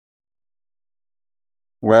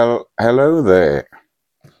Well, hello there.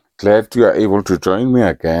 Glad you are able to join me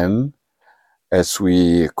again as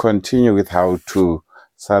we continue with how to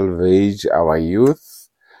salvage our youth.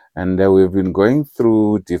 And we've been going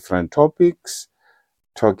through different topics,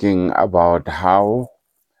 talking about how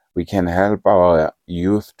we can help our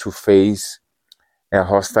youth to face a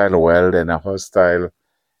hostile world and a hostile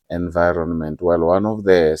environment. Well, one of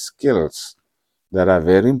the skills that are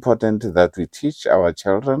very important that we teach our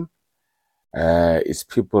children is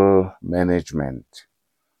people management.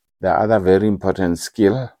 The other very important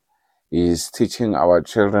skill is teaching our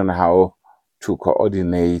children how to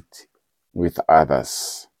coordinate with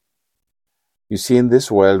others. You see, in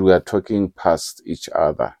this world, we are talking past each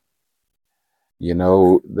other. You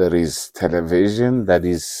know, there is television that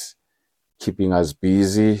is keeping us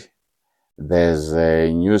busy. There's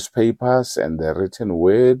newspapers and the written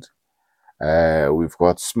word. We've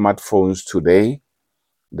got smartphones today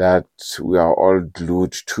that we are all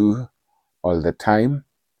glued to all the time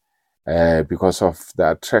because of the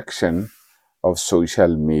attraction of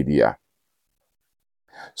social media.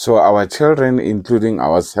 So our children, including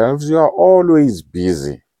ourselves, we are always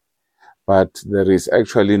busy, but there is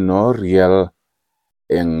actually no real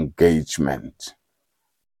engagement.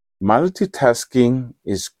 Multitasking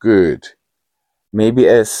is good. Maybe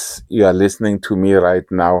as you are listening to me right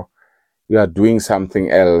now, you are doing something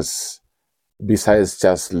else besides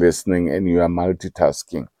just listening and you are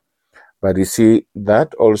multitasking. But you see,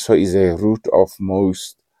 that also is a root of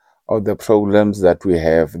most of the problems that we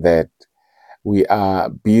have, that we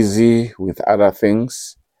are busy with other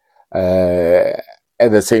things. At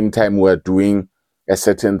the same time, we're doing a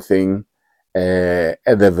certain thing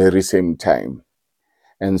at the very same time.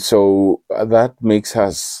 And so that makes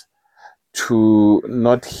us to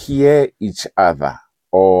not hear each other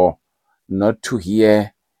or not to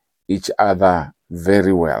hear each other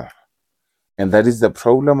very well. And that is the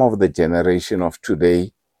problem of the generation of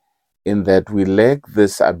today, in that we lack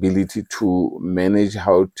this ability to manage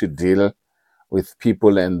how to deal with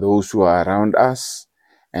people and those who are around us.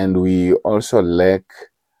 And we also lack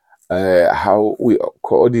how we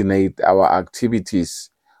coordinate our activities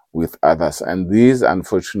with others. And these,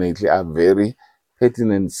 unfortunately, are very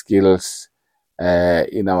pertinent skills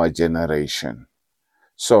in our generation.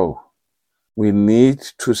 So we need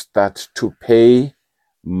to start to pay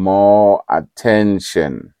more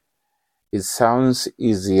attention. It sounds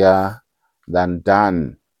easier than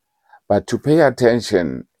done, but to pay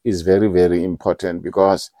attention is very, very important,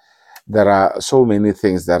 because there are so many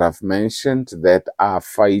things that I've mentioned that are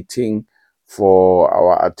fighting for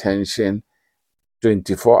our attention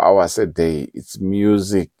 24 hours a day. It's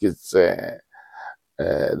music, it's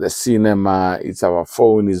the cinema, it's our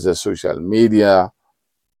phone, it's the social media.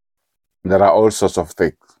 There are all sorts of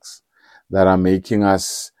things that are making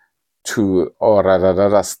us to, or rather,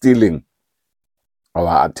 that are stealing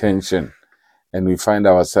our attention. And we find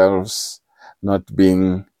ourselves not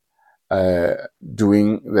being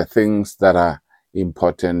doing the things that are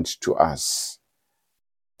important to us.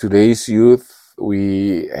 Today's youth,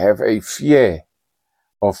 we have a fear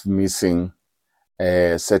of missing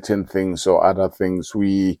certain things or other things.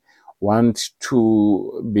 We want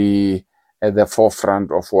to be at the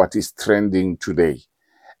forefront of what is trending today.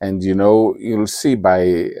 And you know, you'll see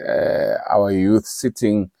by our youth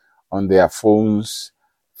sitting on their phones,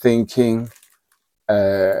 thinking,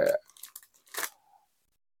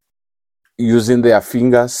 using their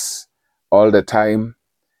fingers all the time,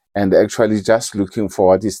 and actually just looking for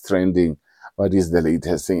what is trending, what is the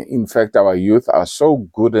latest thing. In fact, our youth are so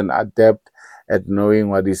good and adept at knowing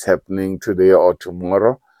what is happening today or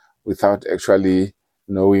tomorrow without actually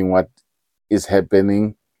knowing what is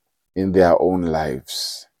happening in their own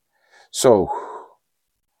lives. So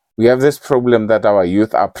we have this problem that our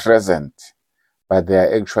youth are present, but they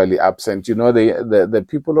are actually absent. You know, the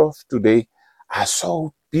people of today are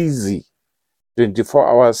so busy 24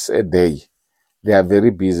 hours a day. They are very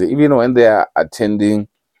busy. Even when they are attending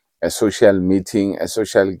a social meeting, a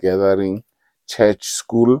social gathering, church,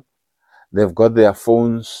 school, they've got their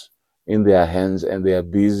phones in their hands and they are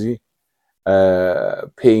busy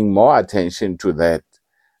paying more attention to that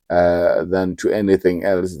than to anything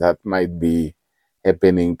else that might be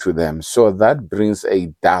happening to them. So that brings a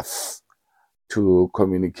death to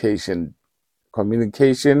communication.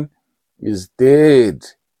 Communication is dead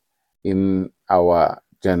in our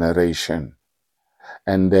generation.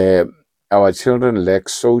 And our children lack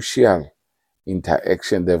social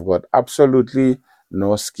interaction. They've got absolutely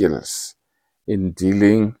no skills in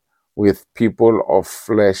dealing with people of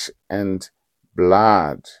flesh and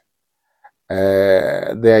blood.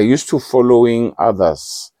 They are used to following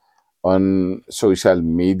others on social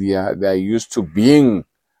media. They are used to being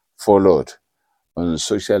followed on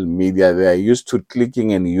social media. They are used to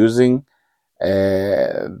clicking and using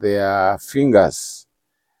their fingers.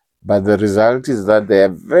 But the result is that they are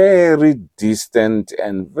very distant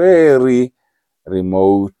and very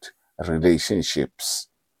remote relationships.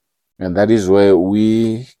 And that is where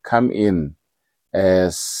we come in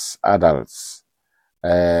as adults,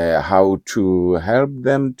 how to help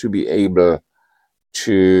them to be able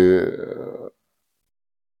to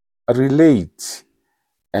relate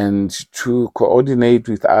and to coordinate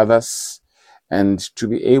with others and to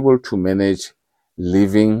be able to manage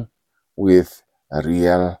living with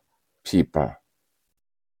real people.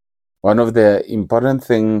 One of the important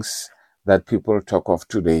things that people talk of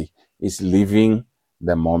today is living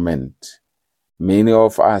the moment. Many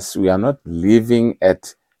of us, we are not living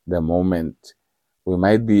at the moment. We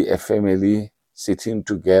might be a family sitting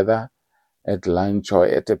together at lunch or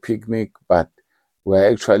at a picnic, but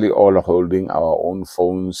we're actually all holding our own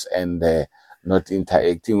phones and not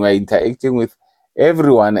interacting. We're interacting with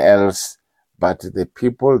everyone else but the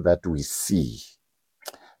people that we see.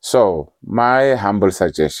 So my humble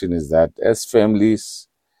suggestion is that as families,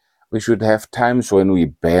 we should have times when we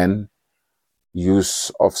ban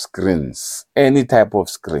use of screens, any type of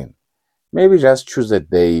screen. Maybe just choose a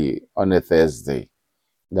day on a Thursday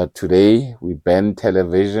that today we ban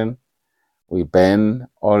television, we ban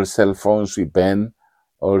all cell phones, we ban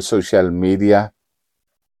all social media.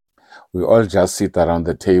 We all just sit around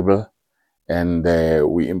the table and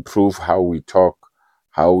we improve how we talk,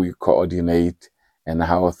 how we coordinate, and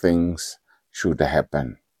how things should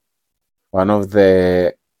happen. One of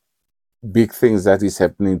the big things that is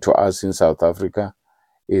happening to us in South Africa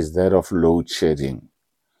is that of load shedding.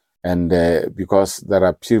 And because there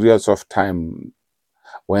are periods of time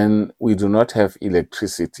when we do not have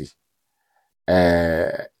electricity,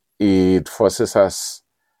 it forces us.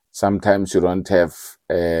 Sometimes you don't have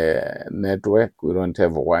a network, we don't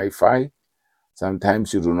have Wi-Fi.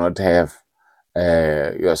 Sometimes you do not have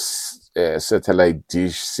your satellite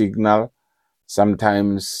dish signal.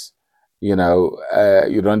 Sometimes, you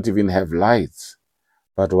don't even have lights.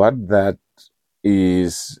 But what that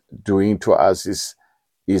is doing to us is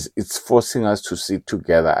it's forcing us to sit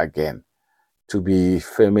together again, to be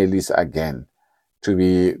families again, to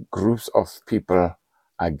be groups of people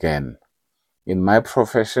again. In my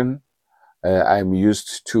profession, I'm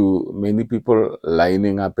used to many people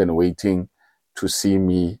lining up and waiting to see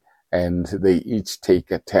me, and they each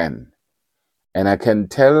take a turn. And I can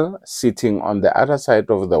tell, sitting on the other side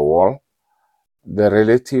of the wall, the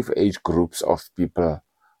relative age groups of people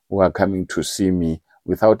who are coming to see me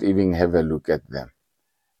without even have a look at them.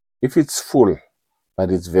 If it's full, but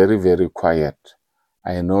it's very, very quiet,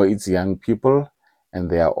 I know it's young people and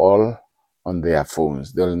they are all on their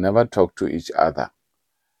phones. They'll never talk to each other.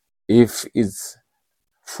 If it's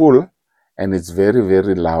full and it's very,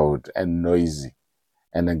 very loud and noisy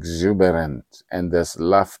and exuberant and there's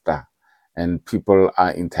laughter and people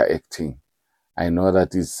are interacting, I know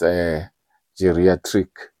that it's a geriatric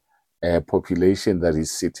population that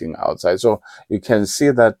is sitting outside. So you can see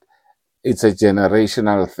that it's a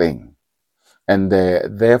generational thing. And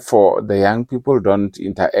therefore, the young people don't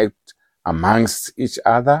interact amongst each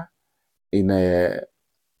other in a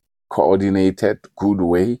coordinated, good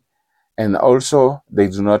way. And also, they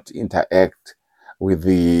do not interact with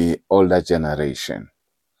the older generation.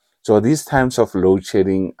 So these times of load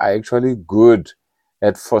shedding are actually good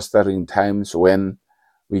at fostering times when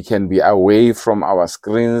we can be away from our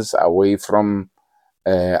screens, away from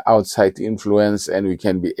outside influence, and we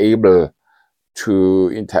can be able to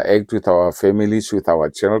interact with our families, with our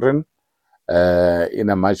children, in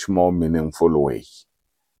a much more meaningful way.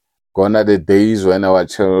 Gone are the days when our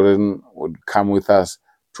children would come with us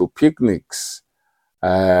to picnics.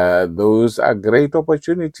 Those are great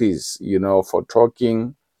opportunities, for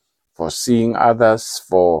talking, for seeing others,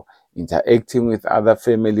 for interacting with other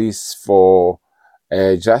families, for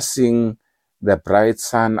just seeing the bright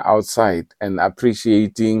sun outside and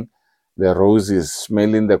appreciating the roses,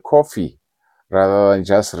 smelling the coffee, rather than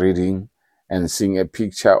just reading and seeing a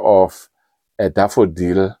picture of a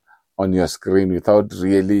daffodil on your screen without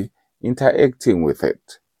really interacting with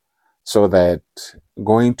it. So that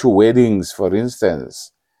going to weddings, for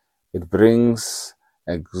instance, it brings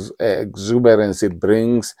exuberance, it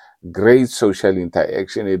brings great social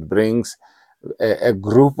interaction, it brings a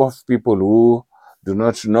group of people who do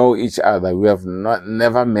not know each other, who have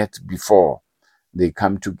never met before. They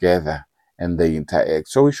come together and they interact.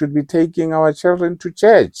 So we should be taking our children to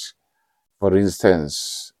church, for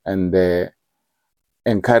instance, and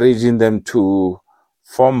encouraging them to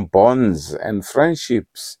form bonds and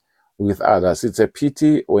friendships with others. It's a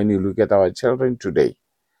pity when you look at our children today.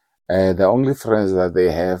 The only friends that they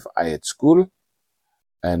have are at school,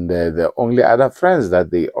 and the only other friends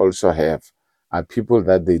that they also have are people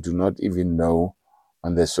that they do not even know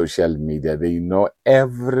on the social media. They know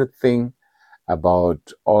everything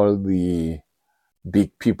about all the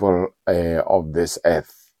big people of this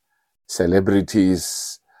earth,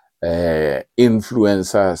 celebrities,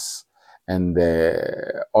 influencers, and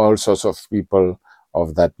all sorts of people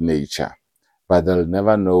of that nature. But they'll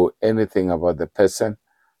never know anything about the person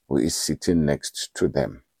who is sitting next to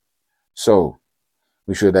them. So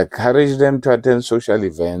we should encourage them to attend social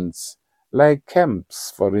events like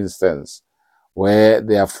camps, for instance, where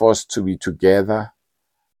they are forced to be together,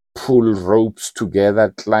 pull ropes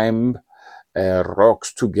together, climb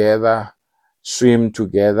rocks together, swim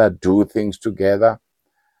together, do things together.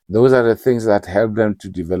 Those are the things that help them to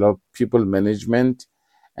develop people management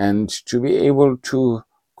and to be able to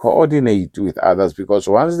coordinate with others, because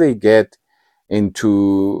once they get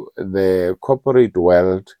into the corporate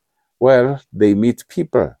world, well, they meet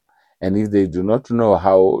people. And if they do not know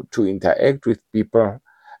how to interact with people,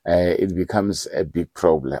 it becomes a big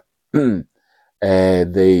problem.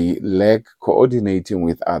 They lack coordinating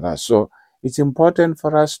with others. So it's important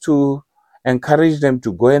for us to encourage them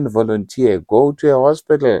to go and volunteer, go to a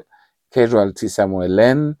hospital casualty somewhere,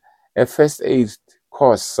 learn a first aid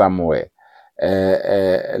course somewhere,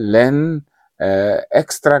 learn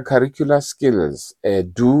extracurricular skills,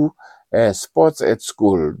 do sports at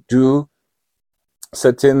school, do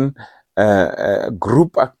certain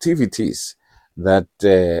group activities that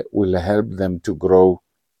will help them to grow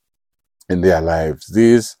in their lives.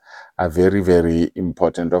 These are very, very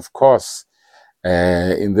important. Of course,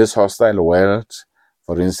 in this hostile world,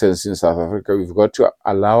 for instance, in South Africa, we've got to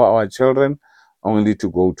allow our children only to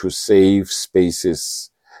go to safe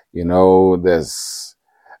spaces. You know, there's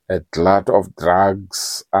a glut of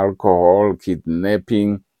drugs, alcohol,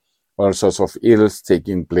 kidnapping, all sorts of ills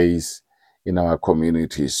taking place in our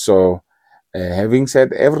communities. So, having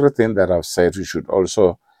said everything that I've said, we should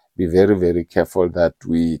also be very, very careful that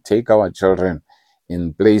we take our children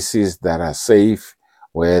in places that are safe,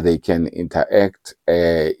 where they can interact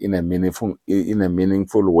in a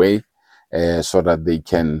meaningful way, so that they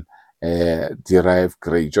can derive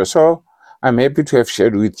great joy. So I'm happy to have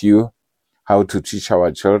shared with you how to teach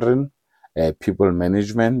our children people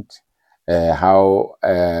management, how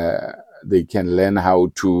they can learn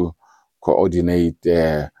how to coordinate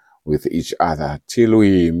with each other. Till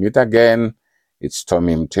we meet again, it's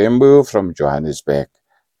Tommy Mtembu from Johannesburg.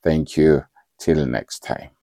 Thank you. Till next time.